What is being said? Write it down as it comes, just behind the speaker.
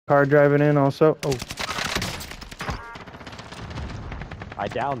Car driving in also. Oh, I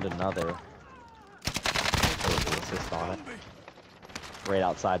downed another. Assist on it. Right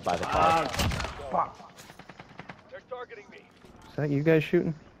outside by the car. Fuck. They're targeting me. is that you guys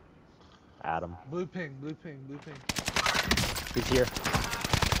shooting? Adam. Blue ping, blue ping, blue ping. He's here.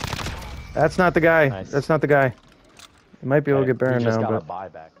 That's not the guy. Nice. That's not the guy. You might be able to get He Baron just now, got a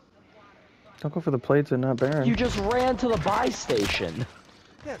but buyback. don't go for the plates and not Baron. You just ran to the buy station.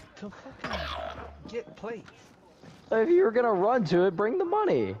 Yeah, to fucking get plates. If you were gonna run to it, bring the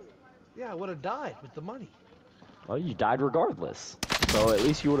money. Yeah, I would have died with the money. Well, you died regardless. So at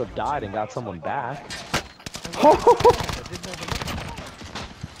least you would have died and got someone back. I didn't know the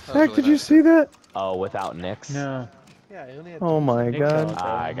money. Heck, did you see that? Oh, without Nix? No. Yeah, I only had Oh my god.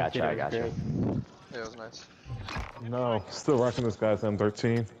 I got you, I got you. Yeah, it was nice. No, still rocking this guy's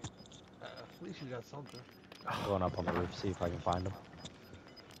M13. at least you got something. I'm going up on the roof, see if I can find him.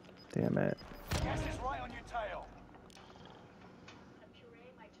 Damn it. Gas is right on your tail.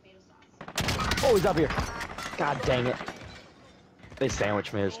 Oh, he's up here. God dang it. They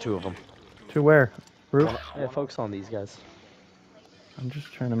sandwiched me, there's two of them. To where? Roof? Yeah, focus on these guys. I'm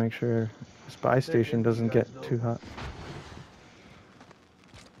just trying to make sure this buy station doesn't get too hot.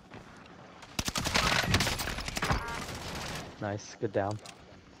 Nice, good down.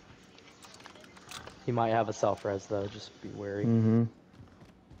 He might have a self-res though, just be wary. Mm-hmm.